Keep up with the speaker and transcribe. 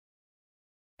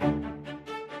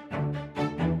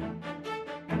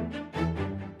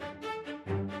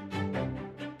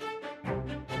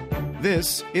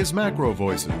This is Macro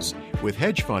Voices with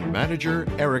hedge fund manager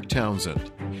Eric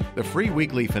Townsend, the free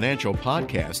weekly financial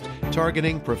podcast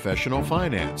targeting professional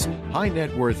finance, high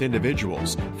net worth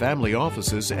individuals, family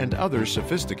offices, and other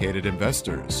sophisticated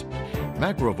investors.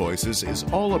 Macro Voices is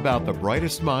all about the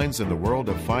brightest minds in the world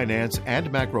of finance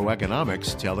and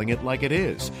macroeconomics telling it like it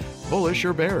is, bullish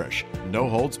or bearish, no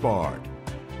holds barred.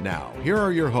 Now, here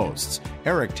are your hosts,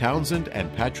 Eric Townsend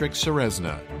and Patrick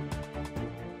Ceresna.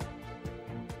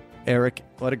 Eric,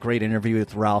 what a great interview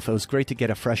with Ralph. It was great to get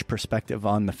a fresh perspective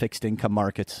on the fixed income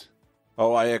markets.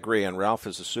 Oh, I agree. And Ralph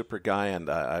is a super guy, and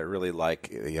I really like,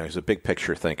 he's a big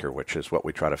picture thinker, which is what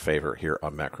we try to favor here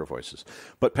on Macro Voices.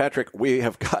 But Patrick, we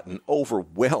have gotten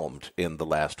overwhelmed in the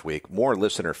last week, more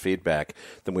listener feedback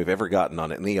than we've ever gotten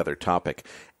on any other topic,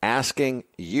 asking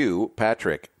you,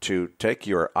 Patrick, to take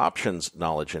your options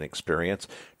knowledge and experience,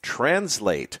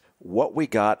 translate what we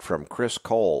got from Chris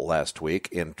Cole last week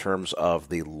in terms of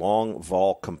the long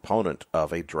vol component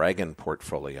of a Dragon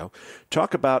portfolio.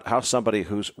 Talk about how somebody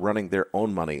who's running their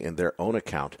own money in their own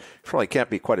account probably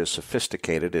can't be quite as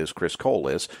sophisticated as Chris Cole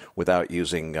is without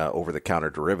using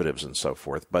over-the-counter derivatives and so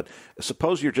forth. But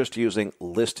suppose you're just using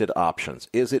listed options.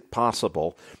 Is it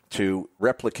possible to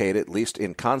replicate, at least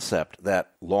in concept,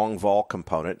 that long vol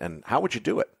component, and how would you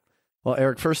do it? Well,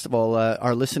 Eric, first of all,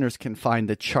 our listeners can find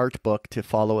the chart book to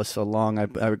follow us along.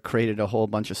 I created a whole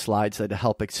bunch of slides that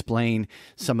help explain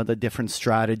some of the different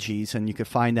strategies, and you can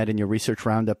find that in your Research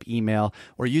Roundup email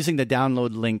or using the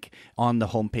download link on the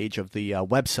homepage of the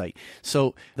website.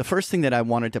 So the first thing that I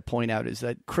wanted to point out is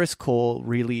that Chris Cole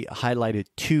really highlighted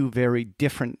two very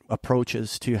different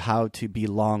approaches to how to be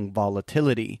long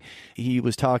volatility. He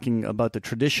was talking about the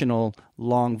traditional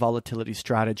long volatility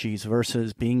strategies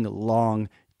versus being long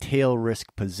tail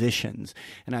risk positions.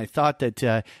 And I thought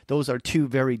that those are two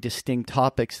very distinct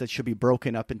topics that should be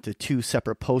broken up into two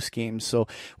separate post games. So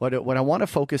what I want to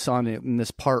focus on in this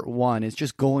part one is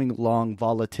just going long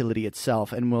volatility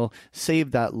itself, and we'll save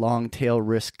that long tail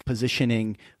risk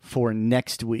positioning for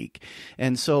next week.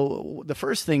 And so the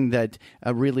first thing that I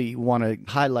really want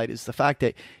to highlight is the fact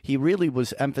that he really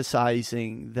was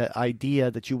emphasizing the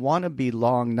idea that you want to be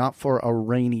long not for a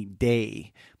rainy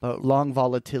day, but long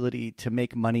volatility to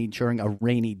make money during a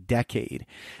rainy decade.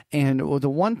 And the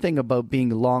one thing about being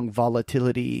long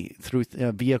volatility through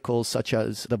vehicles such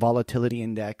as the volatility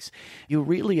index, you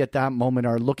really at that moment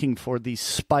are looking for these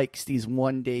spikes, these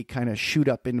one-day kind of shoot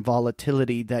up in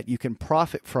volatility that you can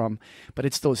profit from. But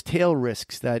it's those tail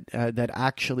risks that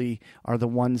actually are the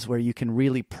ones where you can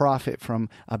really profit from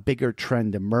a bigger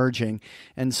trend emerging.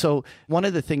 And so one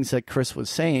of the things that Chris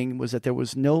was saying was that there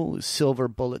was no silver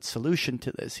bullet solution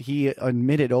to this. He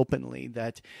admitted openly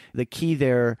that the key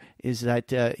there is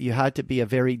that you had to be a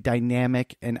very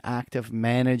dynamic and active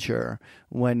manager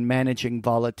when managing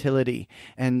volatility.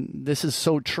 And this is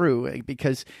so true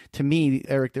because to me,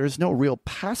 Eric, there is no real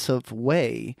passive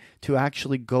way to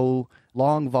actually go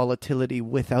long volatility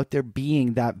without there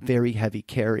being that very heavy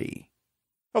carry.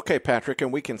 Okay, Patrick,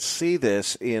 and we can see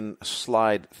this in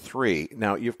slide 3.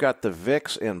 Now, you've got the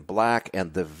VIX in black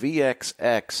and the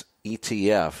VXX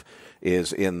ETF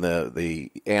is in the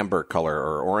amber color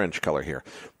or orange color here.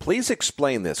 Please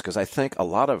explain this, because I think a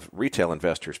lot of retail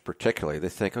investors particularly, they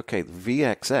think, okay,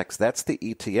 VXX, that's the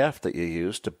ETF that you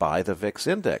use to buy the VIX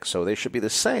index, so they should be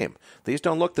the same. These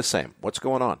don't look the same. What's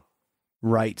going on?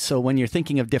 Right. So when you're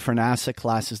thinking of different asset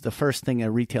classes, the first thing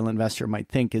a retail investor might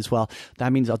think is, well,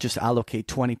 that means I'll just allocate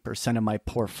 20% of my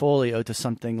portfolio to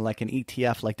something like an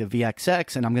ETF like the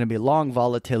VXX, and I'm going to be long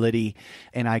volatility,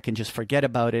 and I can just forget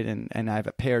about it, and I have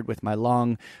it paired with my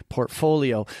long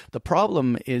portfolio. The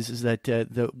problem is that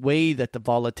the way that the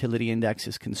volatility index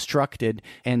is constructed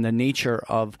and the nature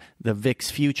of the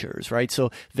VIX futures, right? So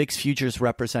VIX futures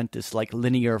represent this like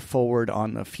linear forward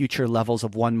on the future levels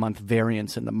of 1 month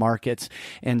variance in the markets.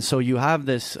 And so you have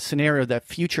this scenario that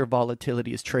future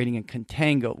volatility is trading in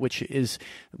contango, which is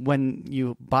when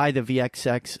you buy the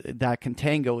VXX, that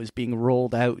contango is being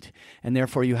rolled out, and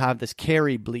therefore you have this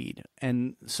carry bleed.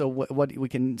 And so what we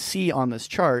can see on this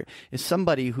chart is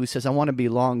somebody who says, I want to be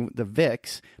long the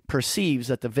VIX, perceives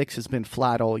that the VIX has been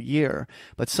flat all year.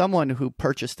 But someone who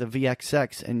purchased the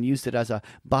VXX and used it as a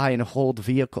buy and hold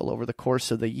vehicle over the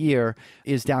course of the year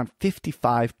is down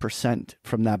 55%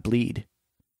 from that bleed.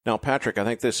 Now, Patrick, I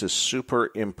think this is super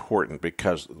important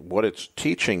because what it's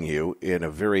teaching you in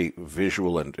a very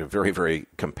visual and a very, very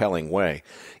compelling way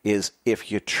is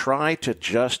if you try to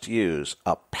just use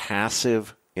a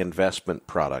passive investment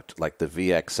product like the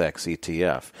VXX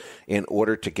ETF in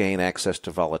order to gain access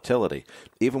to volatility,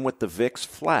 even with the VIX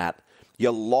flat,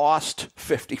 you lost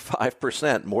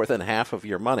 55%, more than half of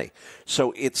your money.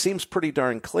 So it seems pretty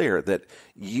darn clear that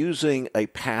using a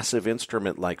passive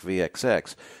instrument like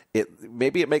VXX,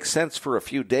 maybe it makes sense for a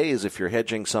few days if you're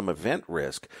hedging some event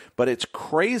risk, but it's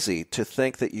crazy to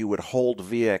think that you would hold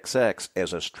VXX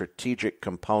as a strategic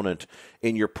component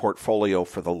in your portfolio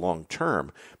for the long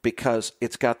term, because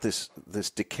it's got this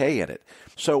decay in it.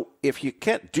 So if you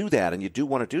can't do that and you do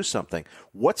want to do something,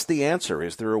 what's the answer?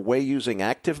 Is there a way using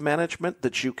active management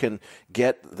that you can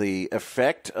get the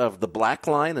effect of the black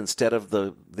line instead of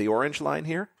the orange line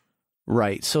here?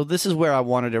 Right. So this is where I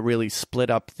wanted to really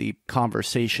split up the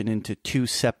conversation into two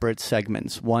separate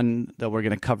segments. One that we're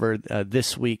going to cover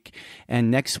this week,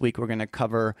 and next week we're going to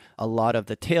cover a lot of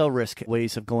the tail risk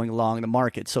ways of going along the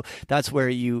market. So that's where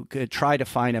you could try to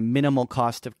find a minimal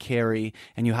cost of carry,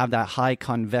 and you have that high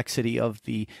convexity of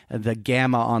the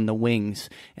gamma on the wings.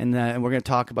 And we're going to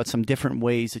talk about some different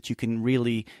ways that you can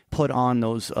really put on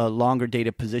those longer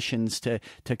dated positions to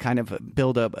kind of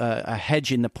build a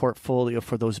hedge in the portfolio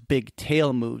for those big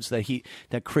tail moves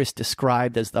that Chris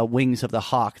described as the wings of the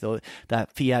hawk,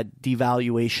 that fiat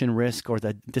devaluation risk or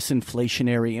the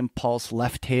disinflationary impulse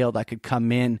left tail that could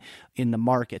come in the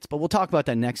markets. But we'll talk about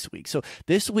that next week. So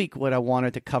this week, what I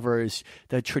wanted to cover is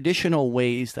the traditional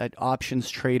ways that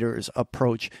options traders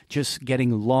approach just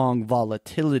getting long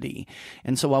volatility.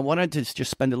 And so I wanted to just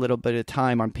spend a little bit of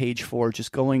time on page 4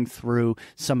 just going through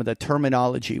some of the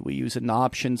terminology we use in the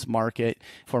options market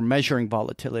for measuring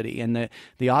volatility. And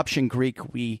the option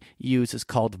Greek we use is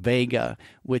called Vega,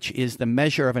 which is the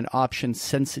measure of an option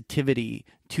sensitivity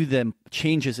to the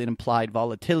changes in implied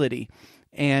volatility.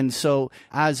 And so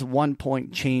as 1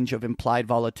 point change of implied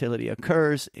volatility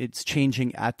occurs, it's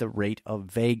changing at the rate of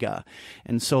Vega.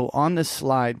 And so on this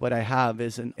slide, what I have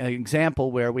is an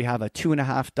example where we have a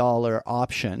 $2.50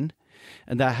 option,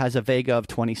 and that has a Vega of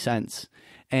 20 cents.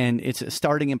 And its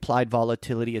starting implied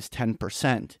volatility is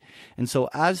 10%. And so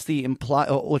as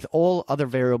with all other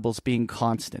variables being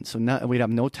constant, so we have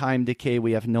no time decay,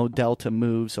 we have no delta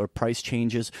moves or price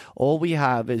changes. All we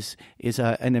have is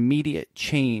an immediate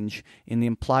change in the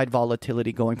implied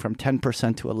volatility going from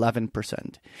 10% to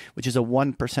 11%, which is a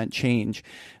 1% change.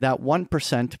 That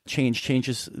 1% change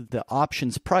changes the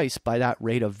option's price by that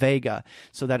rate of Vega.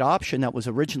 So that option that was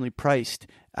originally priced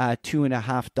at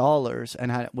 $2.50 and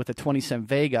had, with a 20-cent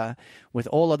Vega, with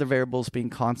all other variables being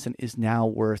constant, is now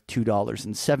worth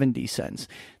 $2.70.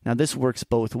 Now, this works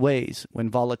both ways. When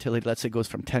volatility, let's say, goes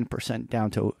from 10%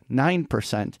 down to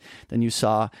 9%, then you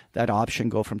saw that option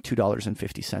go from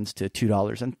 $2.50 to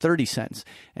 $2.30.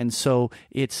 And so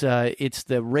it's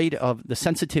the rate of the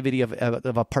sensitivity of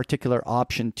a particular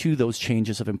option to those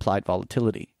changes of implied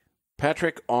volatility.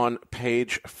 Patrick, on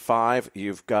page 5,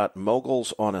 you've got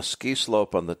moguls on a ski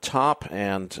slope on the top,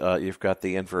 and you've got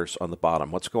the inverse on the bottom.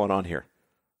 What's going on here?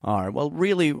 All right. Well,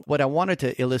 really, what I wanted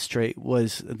to illustrate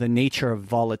was the nature of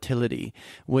volatility,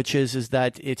 which is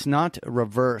that it's not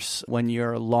reverse when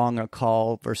you're long a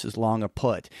call versus long a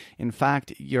put. In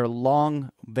fact, you're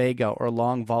long Vega or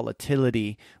long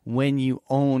volatility when you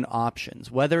own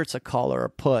options. Whether it's a call or a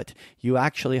put, you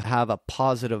actually have a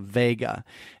positive Vega.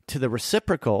 To the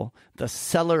reciprocal, the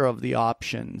seller of the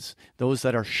options, those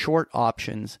that are short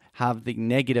options, have the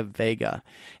negative Vega.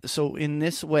 So in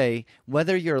this way,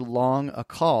 whether you're long a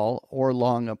call or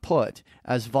long a put,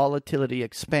 as volatility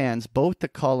expands, both the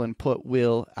call and put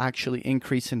will actually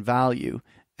increase in value.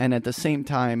 And at the same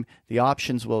time, the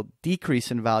options will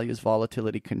decrease in value as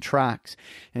volatility contracts.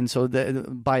 And so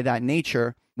by that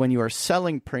nature, when you are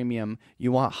selling premium, you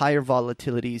want higher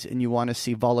volatilities and you want to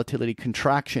see volatility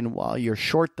contraction while you're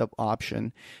short the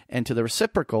option. And to the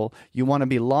reciprocal, you want to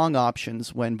be long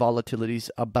options when volatility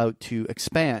is about to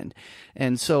expand.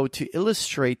 And so to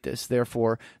illustrate this,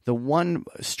 therefore, the one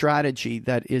strategy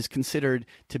that is considered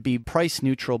to be price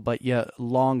neutral but yet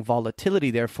long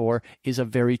volatility, therefore, is a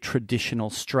very traditional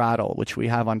straddle, which we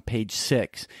have on page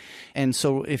 6. And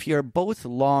so if you're both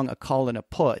long a call and a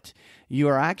put, you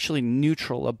are actually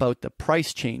neutral about the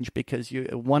price change because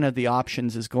one of the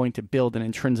options is going to build an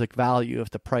intrinsic value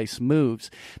if the price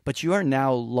moves, but you are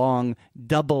now long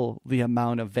double the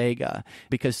amount of Vega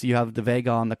because you have the Vega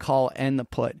on the call and the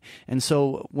put. And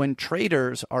so when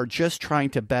traders are just trying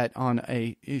to bet on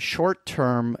a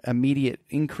short-term immediate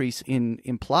increase in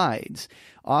implieds,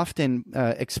 often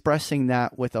expressing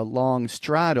that with a long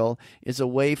straddle is a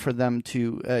way for them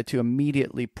to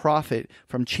immediately profit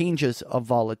from changes of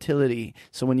volatility.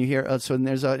 So when you hear, so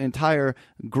there's an entire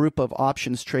group of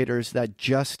options traders that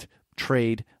just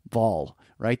trade vol,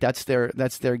 right? That's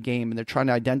their game, and they're trying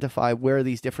to identify where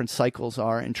these different cycles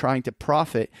are and trying to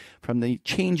profit from the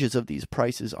changes of these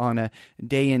prices on a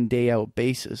day in, day out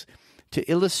basis. to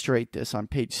illustrate this on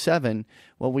page 7,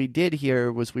 what we did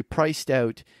here was we priced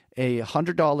out a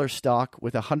 $100 stock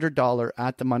with a $100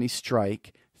 at the money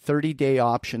strike, 30-day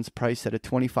options priced at a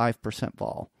 25%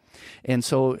 vol. And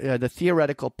so the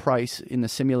theoretical price in the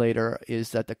simulator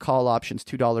is that the call option is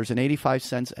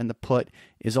 $2.85 and the put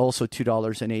is also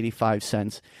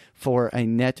 $2.85 for a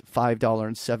net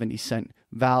 $5.70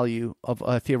 value of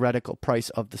a theoretical price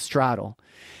of the straddle.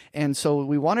 And so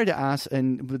we wanted to ask,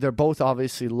 and they're both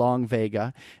obviously long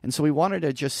Vega, and so we wanted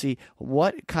to just see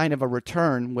what kind of a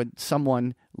return would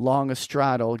someone long a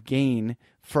straddle gain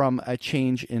from a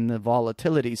change in the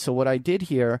volatility. So what I did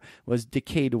here was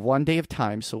decayed 1 day of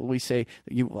time. So we say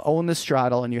you own the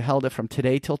straddle and you held it from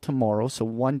today till tomorrow, so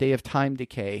 1 day of time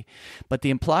decay. But the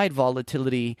implied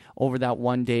volatility over that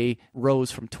 1 day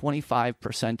rose from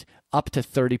 25% up to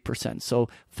 30%, so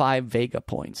 5 Vega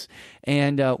points.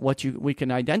 And what we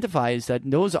can identify is that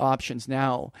those options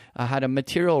now had a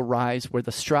material rise where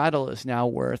the straddle is now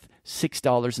worth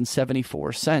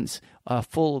 $6.74, a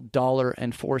full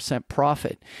 $1.04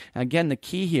 profit. And again, the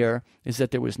key here is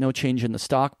that there was no change in the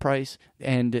stock price,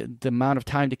 and the amount of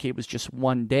time decay was just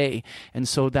 1 day. And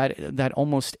so that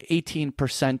almost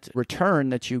 18% return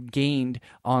that you gained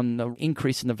on the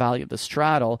increase in the value of the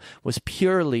straddle was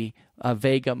purely a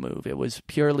Vega move. It was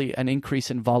purely an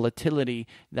increase in volatility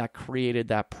that created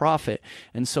that profit.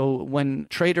 And so when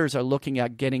traders are looking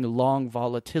at getting long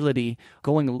volatility,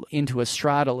 going into a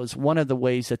straddle is one of the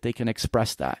ways that they can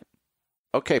express that.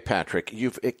 Okay, Patrick,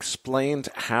 you've explained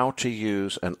how to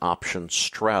use an option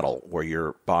straddle where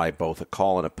you buy both a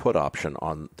call and a put option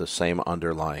on the same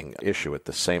underlying issue at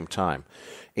the same time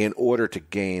in order to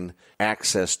gain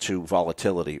access to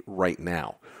volatility right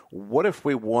now. What if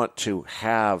we want to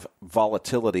have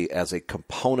volatility as a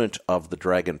component of the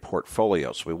Dragon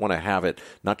portfolio? So we want to have it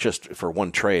not just for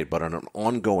one trade, but on an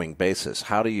ongoing basis.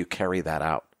 How do you carry that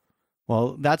out?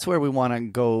 Well, that's where we want to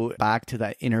go back to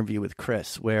that interview with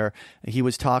Chris, where he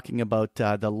was talking about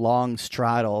the long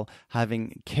straddle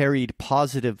having carried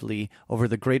positively over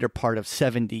the greater part of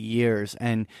 70 years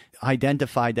and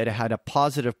identified that it had a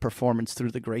positive performance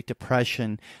through the Great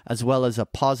Depression as well as a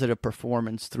positive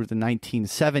performance through the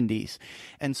 1970s.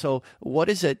 And so what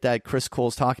is it that Chris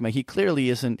Cole's talking about? He clearly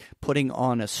isn't putting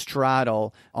on a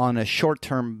straddle on a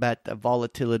short-term bet that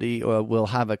volatility will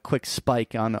have a quick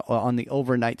spike on the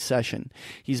overnight session.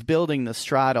 He's building the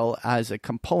straddle as a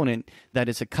component that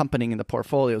is accompanying the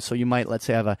portfolio. So you might, let's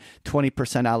say, have a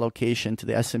 20% allocation to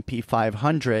the S&P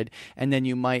 500, and then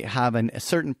you might have a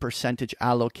certain percentage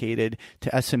allocated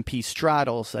to S&P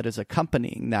straddles that is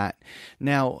accompanying that.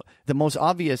 Now, the most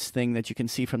obvious thing that you can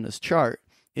see from this chart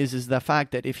is the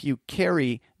fact that if you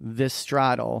carry this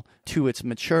straddle to its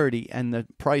maturity and the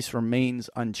price remains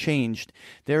unchanged,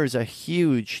 there is a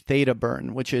huge theta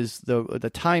burn, which is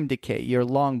the time decay. You're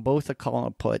long both a call and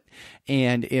a put,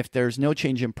 and if there's no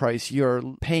change in price, you're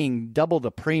paying double the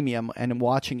premium and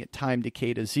watching it time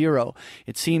decay to zero.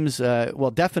 It seems,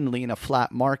 definitely in a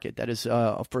flat market, that is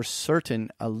for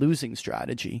certain a losing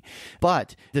strategy.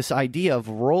 But this idea of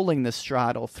rolling the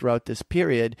straddle throughout this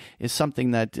period is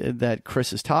something that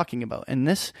Chris is talking about, and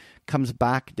this comes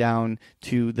back down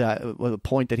to the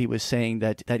point that he was saying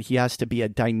that he has to be a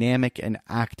dynamic and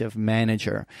active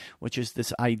manager, which is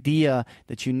this idea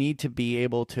that you need to be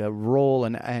able to roll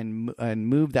and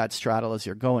move that straddle as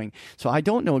you're going. So I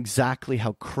don't know exactly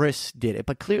how Chris did it,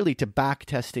 but clearly to back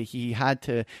test it, he had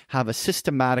to have a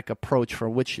systematic approach for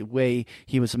which way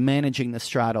he was managing the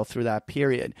straddle through that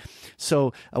period.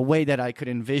 So a way that I could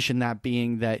envision that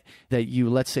being that you,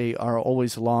 let's say, are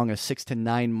always long a 6 to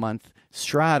 9 month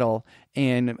straddle,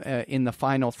 and in the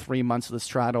final 3 months of the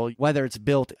straddle, whether it's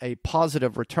built a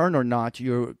positive return or not,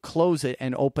 you close it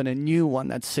and open a new one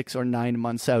that's 6 or 9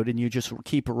 months out, and you just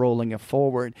keep rolling it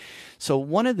forward. So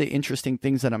one of the interesting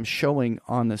things that I'm showing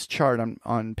on this chart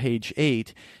on page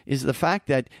 8 is the fact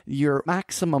that your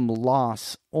maximum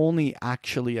loss only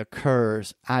actually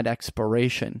occurs at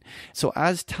expiration. So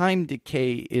as time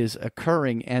decay is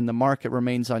occurring and the market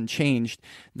remains unchanged,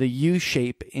 the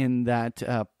U-shape in that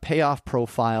payoff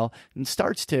profile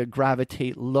starts to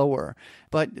gravitate lower.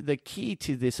 But the key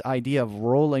to this idea of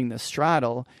rolling the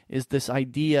straddle is this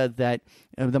idea that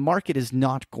the market is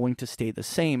not going to stay the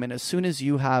same. And as soon as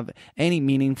you have any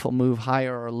meaningful move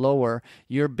higher or lower,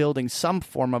 you're building some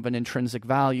form of an intrinsic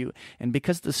value. And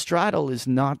because the straddle is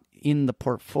not in the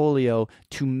portfolio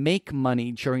to make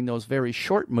money during those very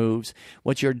short moves,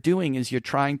 what you're doing is you're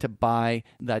trying to buy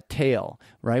that tail,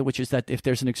 right? Which is that if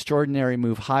there's an extraordinary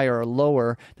move higher or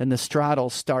lower, then the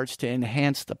straddle starts to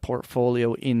enhance the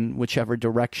portfolio in whichever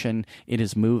direction it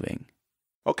is moving.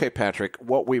 Okay, Patrick,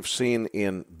 what we've seen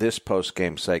in this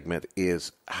post-game segment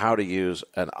is how to use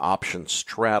an option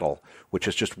straddle, which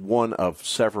is just one of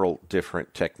several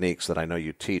different techniques that I know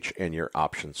you teach in your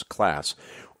options class.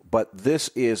 But this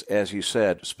is, as you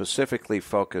said, specifically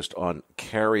focused on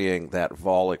carrying that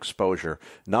vol exposure,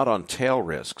 not on tail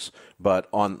risks, but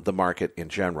on the market in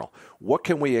general. What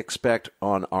can we expect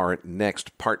on our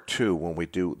next part 2 when we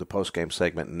do the post-game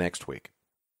segment next week?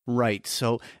 Right.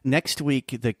 So next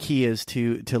week, the key is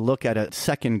to look at a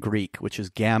second Greek, which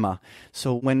is gamma.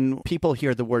 So when people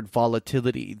hear the word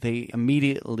volatility, they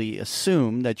immediately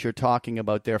assume that you're talking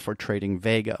about, therefore, trading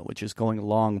vega, which is going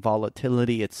long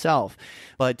volatility itself.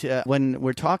 But when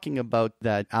we're talking about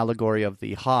that allegory of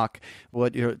the hawk,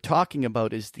 what you're talking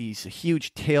about is these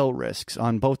huge tail risks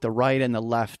on both the right and the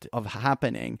left of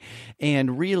happening.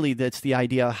 And really, that's the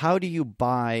idea. How do you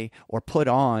buy or put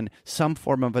on some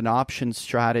form of an option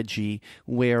strategy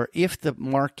where if the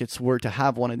markets were to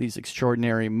have one of these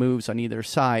extraordinary moves on either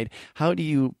side, how do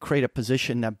you create a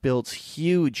position that builds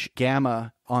huge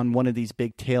gamma on one of these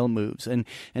big tail moves? And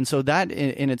so that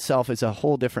in itself is a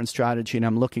whole different strategy, and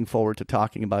I'm looking forward to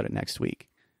talking about it next week.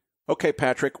 Okay,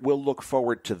 Patrick, we'll look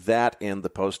forward to that in the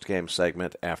post-game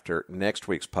segment after next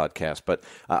week's podcast, but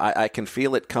I can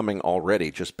feel it coming already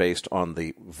just based on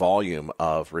the volume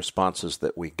of responses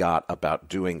that we got about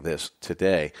doing this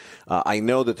today. I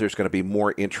know that there's going to be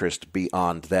more interest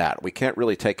beyond that. We can't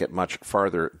really take it much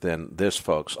farther than this,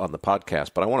 folks, on the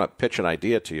podcast, but I want to pitch an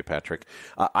idea to you, Patrick.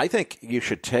 I think you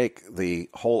should take the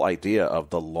whole idea of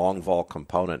the long vol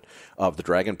component of the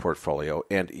Dragon portfolio,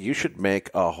 and you should make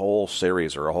a whole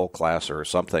series or a whole class or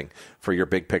something for your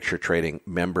big picture trading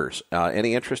members.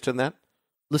 Any interest in that?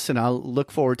 Listen, I'll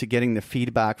look forward to getting the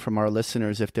feedback from our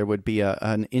listeners if there would be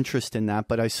an interest in that.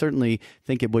 But I certainly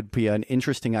think it would be an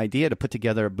interesting idea to put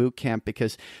together a boot camp,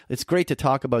 because it's great to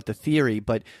talk about the theory.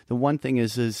 But the one thing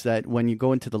is that when you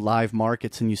go into the live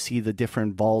markets and you see the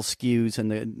different vol skews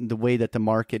and the way that the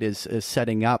market is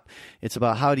setting up, it's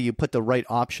about how do you put the right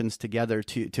options together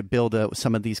to build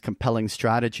some of these compelling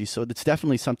strategies. So it's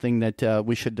definitely something that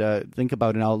we should think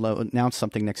about, and I'll announce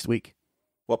something next week.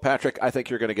 Well, Patrick, I think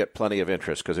you're going to get plenty of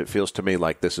interest because it feels to me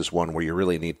like this is one where you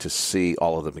really need to see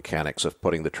all of the mechanics of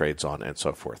putting the trades on and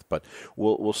so forth. But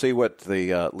we'll see what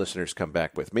the listeners come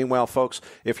back with. Meanwhile, folks,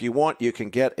 if you want, you can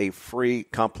get a free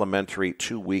complimentary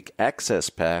 2-week access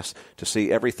pass to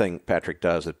see everything Patrick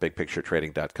does at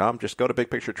bigpicturetrading.com. Just go to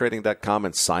bigpicturetrading.com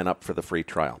and sign up for the free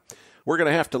trial. We're going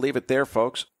to have to leave it there,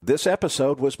 folks. This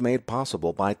episode was made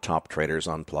possible by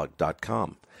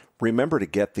TopTradersUnplugged.com. Remember to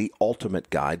get the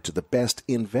ultimate guide to the best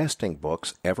investing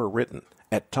books ever written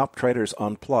at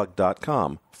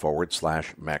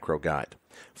TopTradersUnplugged.com/macro guide.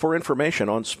 For information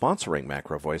on sponsoring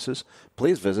Macro Voices,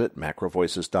 please visit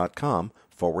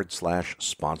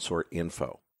macrovoices.com/sponsor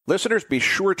info. Listeners, be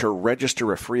sure to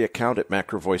register a free account at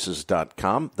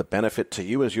macrovoices.com. The benefit to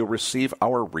you is you'll receive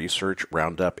our Research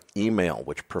Roundup email,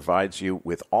 which provides you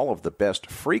with all of the best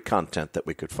free content that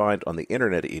we could find on the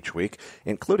internet each week,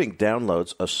 including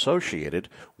downloads associated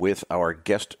with our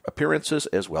guest appearances,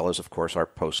 as well as, of course, our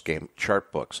post-game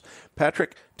chart books.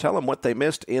 Patrick, tell them what they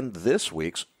missed in this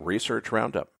week's Research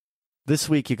Roundup. This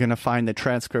week, you're going to find the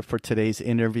transcript for today's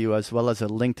interview, as well as a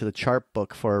link to the chart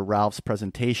book for Ralph's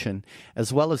presentation,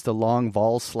 as well as the long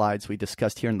vol slides we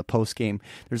discussed here in the postgame.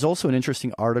 There's also an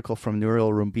interesting article from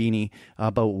Nouriel Roubini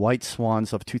about white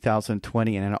swans of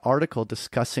 2020, and an article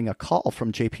discussing a call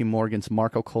from JP Morgan's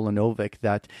Marko Kolanovic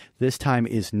that this time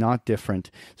is not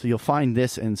different. So you'll find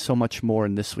this and so much more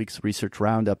in this week's Research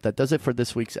Roundup. That does it for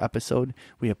this week's episode.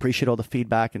 We appreciate all the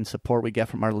feedback and support we get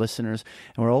from our listeners,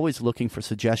 and we're always looking for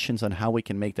suggestions on how we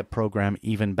can make the program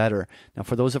even better. Now,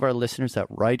 for those of our listeners that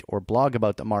write or blog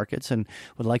about the markets and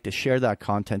would like to share that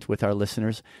content with our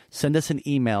listeners, send us an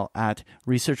email at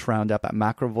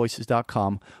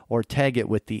researchroundup@macrovoices.com or tag it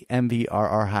with the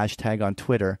MVRR hashtag on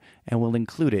Twitter, and we'll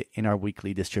include it in our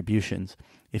weekly distributions.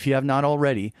 If you have not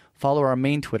already, follow our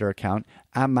main Twitter account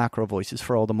at Macro Voices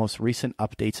for all the most recent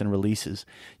updates and releases.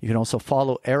 You can also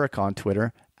follow Eric on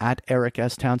Twitter at Eric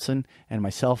S. Townsend, and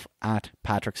myself at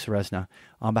Patrick Ceresna.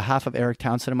 On behalf of Eric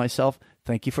Townsend and myself,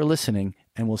 thank you for listening,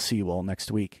 and we'll see you all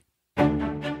next week.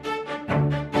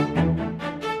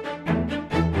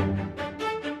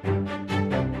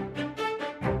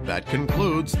 That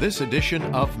concludes this edition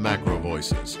of Macro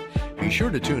Voices. Be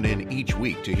sure to tune in each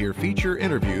week to hear feature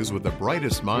interviews with the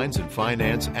brightest minds in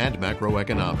finance and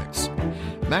macroeconomics.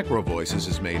 Macro Voices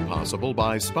is made possible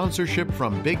by sponsorship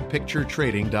from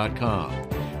BigPictureTrading.com,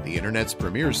 the Internet's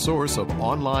premier source of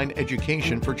online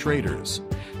education for traders.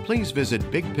 Please visit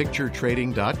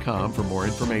BigPictureTrading.com for more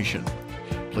information.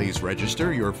 Please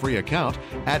register your free account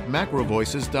at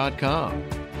macrovoices.com.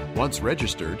 Once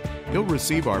registered, you'll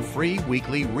receive our free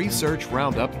weekly Research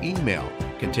Roundup email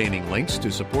containing links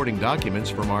to supporting documents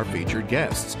from our featured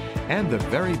guests and the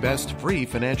very best free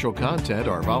financial content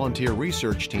our volunteer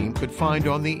research team could find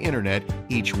on the internet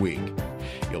each week.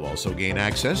 You'll also gain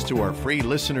access to our free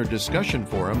listener discussion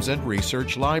forums and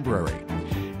research library.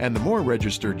 And the more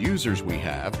registered users we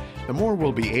have, the more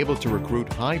we'll be able to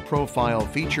recruit high-profile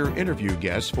feature interview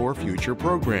guests for future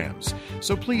programs.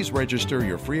 So please register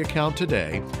your free account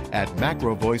today at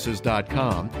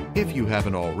macrovoices.com if you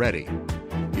haven't already.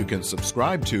 You can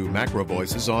subscribe to Macro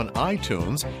Voices on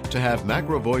iTunes to have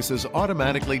Macro Voices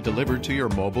automatically delivered to your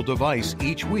mobile device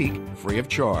each week free of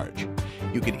charge.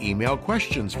 You can email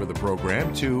questions for the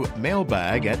program to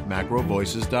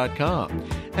mailbag@macrovoices.com,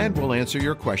 and we'll answer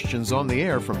your questions on the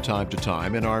air from time to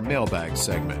time in our mailbag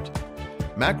segment.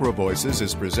 Macro Voices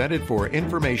is presented for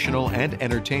informational and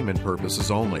entertainment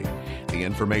purposes only. The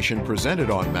information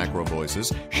presented on Macro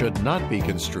Voices should not be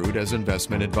construed as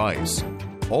investment advice.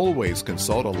 Always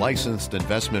consult a licensed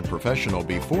investment professional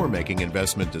before making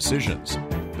investment decisions.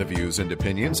 The views and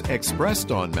opinions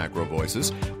expressed on Macro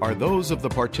Voices are those of the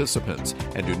participants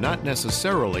and do not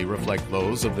necessarily reflect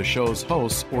those of the show's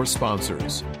hosts or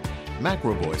sponsors.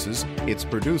 Macro Voices, its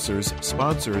producers,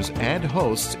 sponsors, and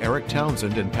hosts Eric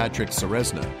Townsend and Patrick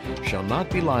Ceresna shall not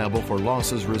be liable for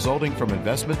losses resulting from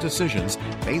investment decisions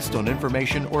based on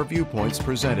information or viewpoints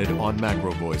presented on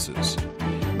Macro Voices.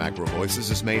 Macro Voices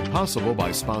is made possible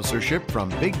by sponsorship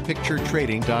from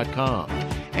BigPictureTrading.com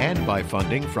and by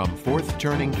funding from Fourth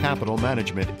Turning Capital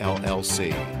Management,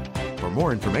 LLC. For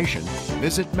more information,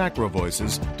 visit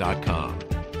macrovoices.com.